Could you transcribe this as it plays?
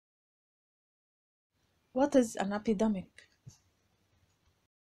What is an epidemic?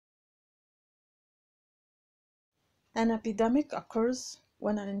 An epidemic occurs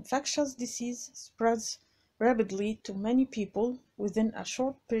when an infectious disease spreads rapidly to many people within a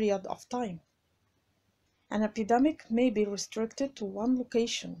short period of time. An epidemic may be restricted to one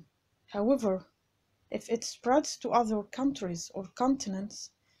location. However, if it spreads to other countries or continents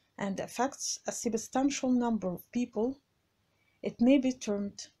and affects a substantial number of people, it may be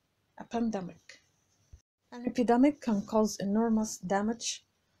termed a pandemic. An epidemic can cause enormous damage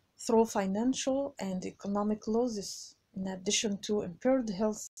through financial and economic losses, in addition to impaired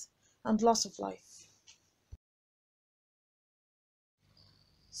health and loss of life.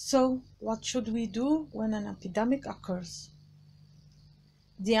 So, what should we do when an epidemic occurs?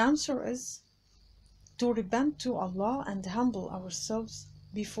 The answer is to repent to Allah and humble ourselves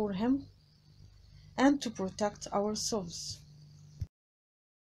before Him, and to protect ourselves.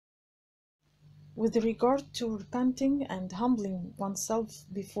 With regard to repenting and humbling oneself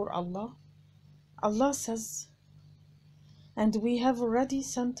before Allah, Allah says, "And we have already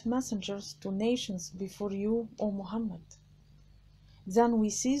sent messengers to nations before you, O Muhammad. Then we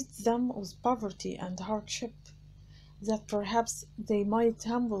seized them with poverty and hardship, that perhaps they might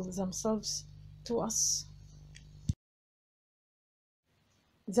humble themselves to us.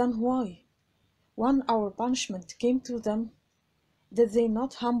 Then why, when our punishment came to them, did they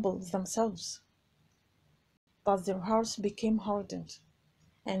not humble themselves? But their hearts became hardened,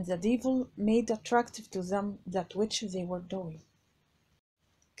 and the devil made attractive to them that which they were doing."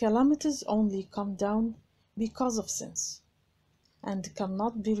 Calamities only come down because of sins, and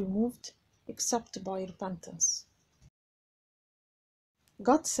cannot be removed except by repentance.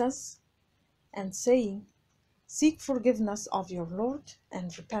 God says, and saying, "Seek forgiveness of your Lord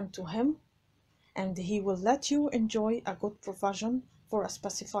and repent to Him, and He will let you enjoy a good provision for a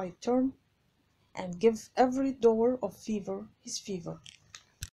specified term, and give every doer of fever his fever."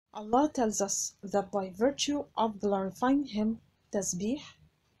 Allah tells us that by virtue of glorifying Him, tasbih,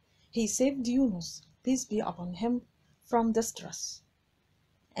 He saved Yunus, peace be upon him, from distress,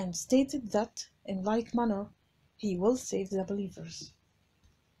 and stated that in like manner He will save the believers.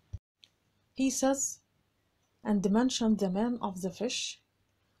 He says, and mentioned the man of the fish,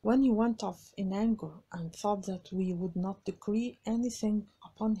 when he went off in anger and thought that we would not decree anything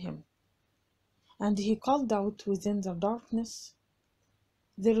upon him. And he called out within the darkness,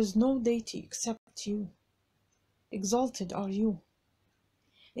 "There is no deity except you. Exalted are you.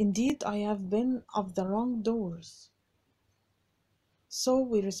 Indeed, I have been of the wrongdoers." So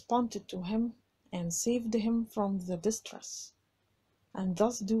we responded to him and saved him from the distress, and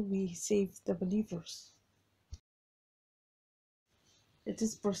thus do we save the believers. It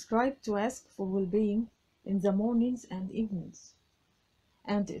is prescribed to ask for well-being in the mornings and evenings,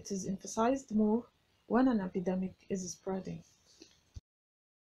 and it is emphasized more when an epidemic is spreading.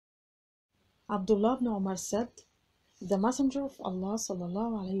 Abdullah ibn Umar said, "The Messenger of Allah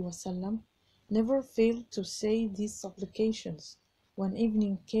وسلم, never failed to say these supplications when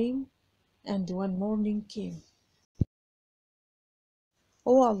evening came and when morning came.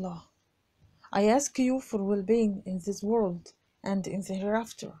 O Allah, I ask you for well-being in this world and in the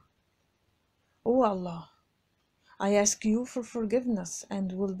hereafter. O Allah, I ask you for forgiveness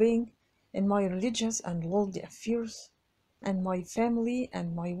and well-being in my religious and worldly affairs, and my family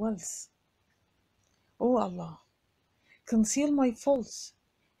and my wealth. O Allah, conceal my faults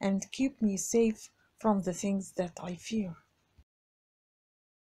and keep me safe from the things that I fear.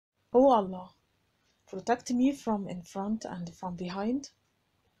 O Allah, protect me from in front and from behind,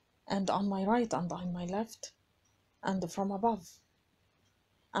 and on my right and on my left, and from above.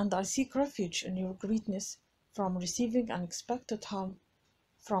 And I seek refuge in your greatness from receiving unexpected harm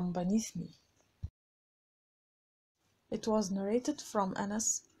from beneath me." It was narrated from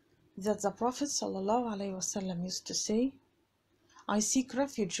Anas that the Prophet ﷺ used to say, "I seek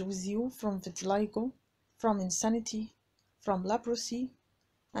refuge with you from vitiligo, from insanity, from leprosy,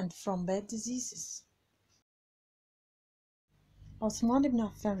 and from bad diseases." Uthman ibn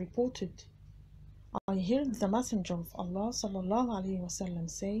Affan reported, "I heard the Messenger of Allah ﷺ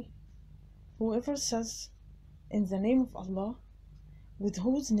say, whoever says, in the name of Allah, with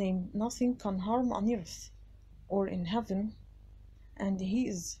whose name nothing can harm on earth or in heaven, and He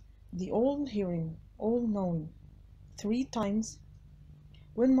is the all-hearing, all-knowing, 3 times,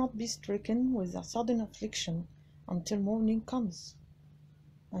 will not be stricken with a sudden affliction until morning comes.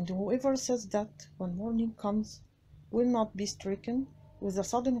 And whoever says that when morning comes will not be stricken with a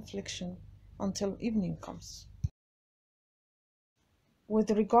sudden affliction until evening comes." With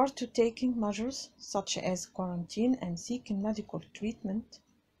regard to taking measures such as quarantine and seeking medical treatment,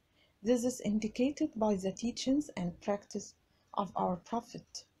 This is indicated by the teachings and practice of our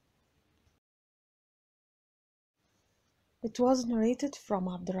Prophet. It was narrated from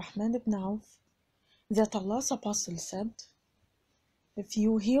Abdurrahman ibn Auf that Allah's Apostle said, "If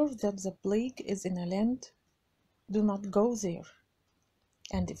you hear that the plague is in a land, do not go there.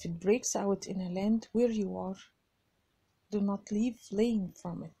 And if it breaks out in a land where you are, do not leave fleeing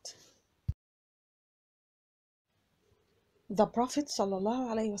from it." The Prophet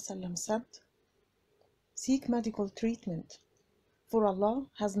ﷺ said, "Seek medical treatment, for Allah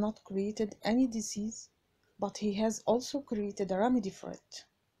has not created any disease, but He has also created a remedy for it,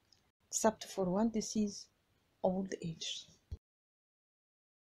 except for one disease, old age."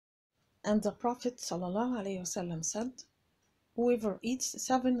 And the Prophet ﷺ said, "Whoever eats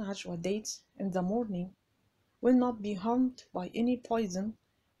 7 ajwa dates in the morning will not be harmed by any poison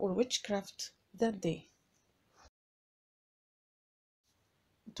or witchcraft that day."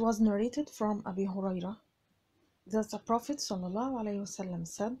 It was narrated from Abi Hurairah that the Prophet ﷺ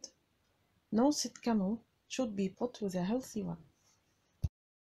said, "No sick camel should be put with a healthy one."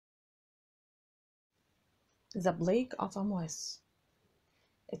 The plague of Amwaas.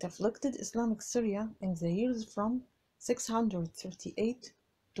 It afflicted Islamic Syria in the years from 638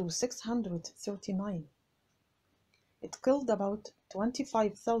 to 639. It killed about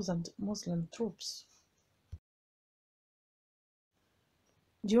 25,000 Muslim troops.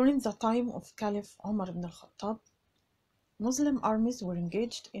 During the time of Caliph Umar ibn al-Khattab, Muslim armies were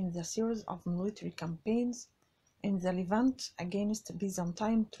engaged in the series of military campaigns in the Levant against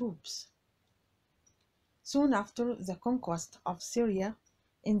Byzantine troops. Soon after the conquest of Syria,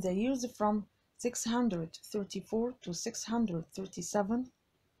 in the years from 634 to 637,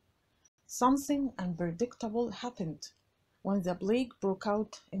 something unpredictable happened when the plague broke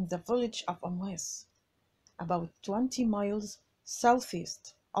out in the village of Amwaas, about 20 miles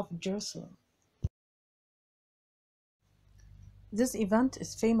southeast of Jerusalem. This event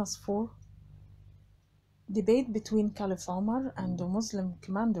is famous for debate between Caliph Omar and the Muslim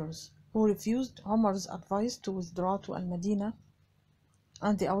commanders who refused Omar's advice to withdraw to Al-Madinah,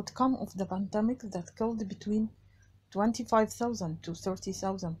 and the outcome of the pandemic that killed between 25,000 to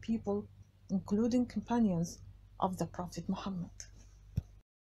 30,000 people, including companions of the Prophet Muhammad.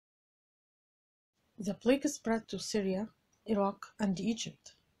 The plague spread to Syria, Iraq, and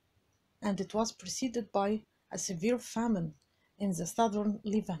Egypt, and it was preceded by a severe famine in the southern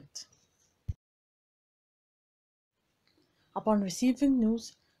Levant. Upon receiving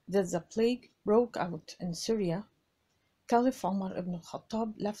news that the plague broke out in Syria, Caliph Umar ibn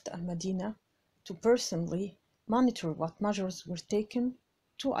al-Khattab left Al-Madinah to personally monitor what measures were taken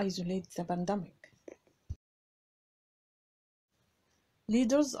to isolate the pandemic.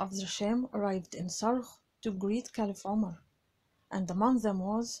 Leaders of the Sham arrived in Sarh to greet Caliph Umar, and among them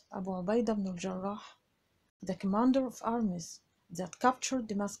was Abu Ubaidah ibn al-Jarrah, the commander of armies that captured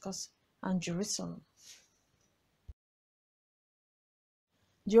Damascus and Jerusalem.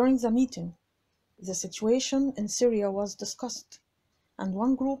 During the meeting, the situation in Syria was discussed, and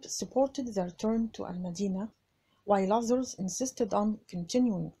one group supported the return to Al-Madinah, while others insisted on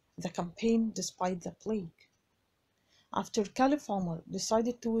continuing the campaign despite the plague. After Caliph Umar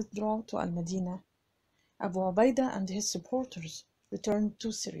decided to withdraw to Al-Madinah, Abu Ubaidah and his supporters returned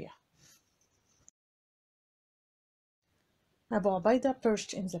to Syria. Abu Ubaidah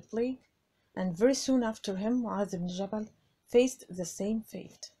perished in the plague, and very soon after him, Mu'adh ibn Jabal faced the same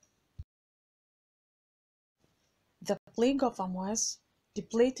fate. The plague of Amwaas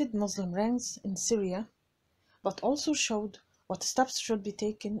depleted Muslim ranks in Syria, but also showed what steps should be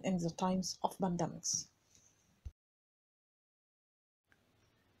taken in the times of pandemics.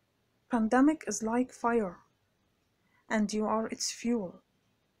 Pandemic is like fire, and you are its fuel.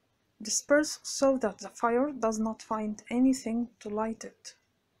 Disperse so that the fire does not find anything to light it,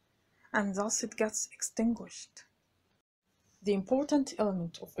 and thus it gets extinguished. The important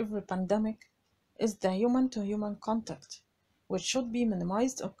element of every pandemic is the human-to-human contact, which should be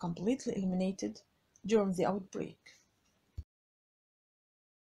minimized or completely eliminated during the outbreak.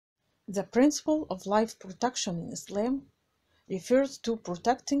 The principle of life protection in Islam refers to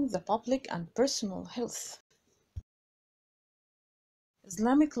protecting the public and personal health.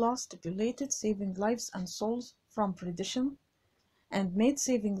 Islamic law stipulated saving lives and souls from perdition and made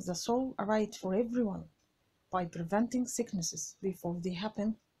saving the soul a right for everyone by preventing sicknesses before they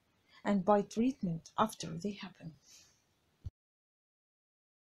happen and by treatment after they happen.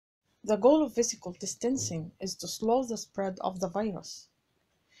 The goal of physical distancing is to slow the spread of the virus.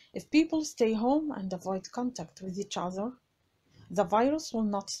 If people stay home and avoid contact with each other, the virus will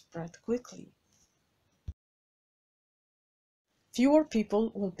not spread quickly. Fewer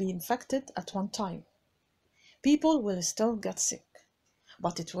people will be infected at one time. People will still get sick,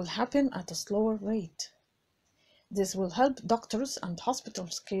 but it will happen at a slower rate. This will help doctors and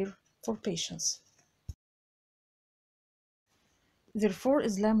hospitals care for patients. Therefore,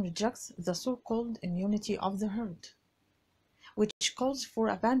 Islam rejects the so-called immunity of the herd, which calls for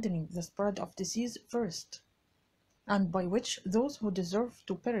abandoning the spread of disease first, and by which those who deserve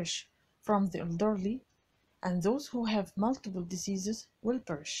to perish from the elderly and those who have multiple diseases will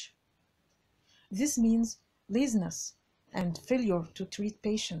perish. This means laziness and failure to treat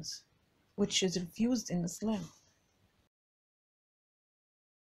patients, which is refused in Islam.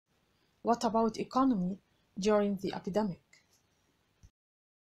 What about economy during the epidemic?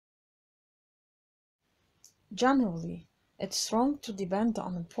 Generally, it's wrong to depend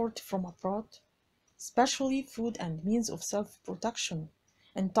on import from abroad, especially food and means of self-protection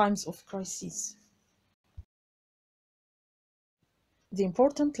in times of crisis. The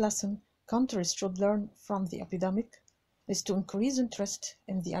important lesson countries should learn from the epidemic is to increase interest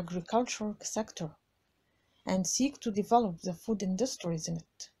in the agricultural sector and seek to develop the food industries in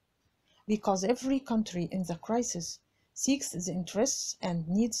it, because every country in the crisis seeks the interests and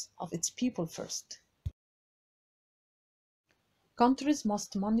needs of its people first. Countries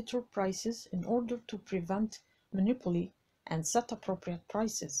must monitor prices in order to prevent monopoly and set appropriate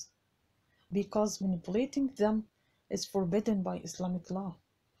prices, because manipulating them is forbidden by Islamic law.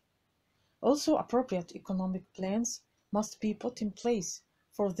 Also, appropriate economic plans must be put in place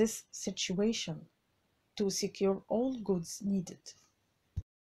for this situation to secure all goods needed.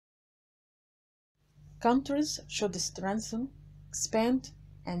 Countries should strengthen, expand,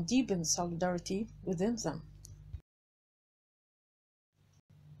 and deepen solidarity within them.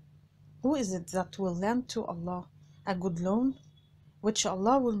 Who is it that will lend to Allah a good loan, which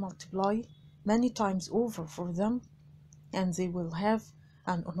Allah will multiply many times over for them, and they will have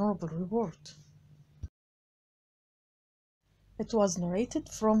an honorable reward? It was narrated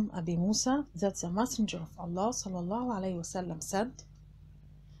from Abu Musa that the Messenger of Allah ﷺ said,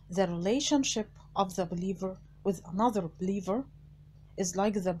 "The relationship of the believer with another believer is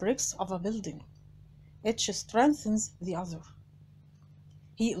like the bricks of a building. Each strengthens the other."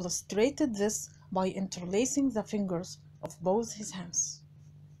 He illustrated this by interlacing the fingers of both his hands.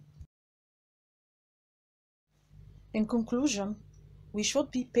 In conclusion, we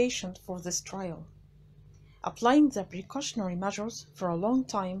should be patient for this trial. Applying the precautionary measures for a long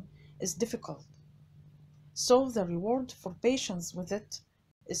time is difficult, so the reward for patience with it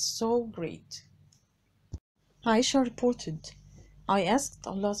is so great. Aisha reported, "I asked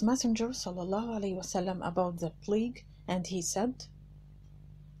Allah's Messenger ﷺ about the plague, and he said,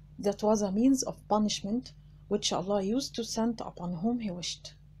 that was a means of punishment which Allah used to send upon whom He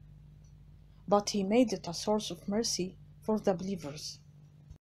wished. But He made it a source of mercy for the believers."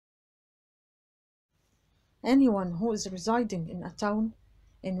 Anyone who is residing in a town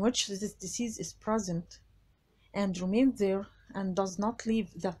in which this disease is present and remains there and does not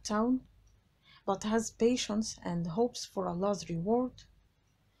leave that town, but has patience and hopes for Allah's reward,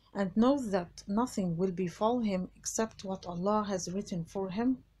 and knows that nothing will befall him except what Allah has written for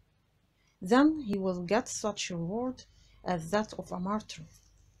him, then he will get such reward as that of a martyr.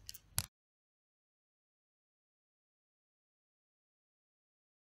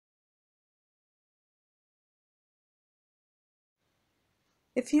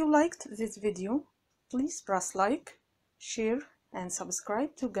 If you liked this video, please press like, share, and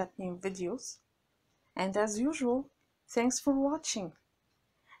subscribe to get new videos. And as usual, thanks for watching,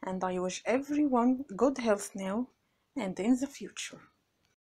 and I wish everyone good health now and in the future.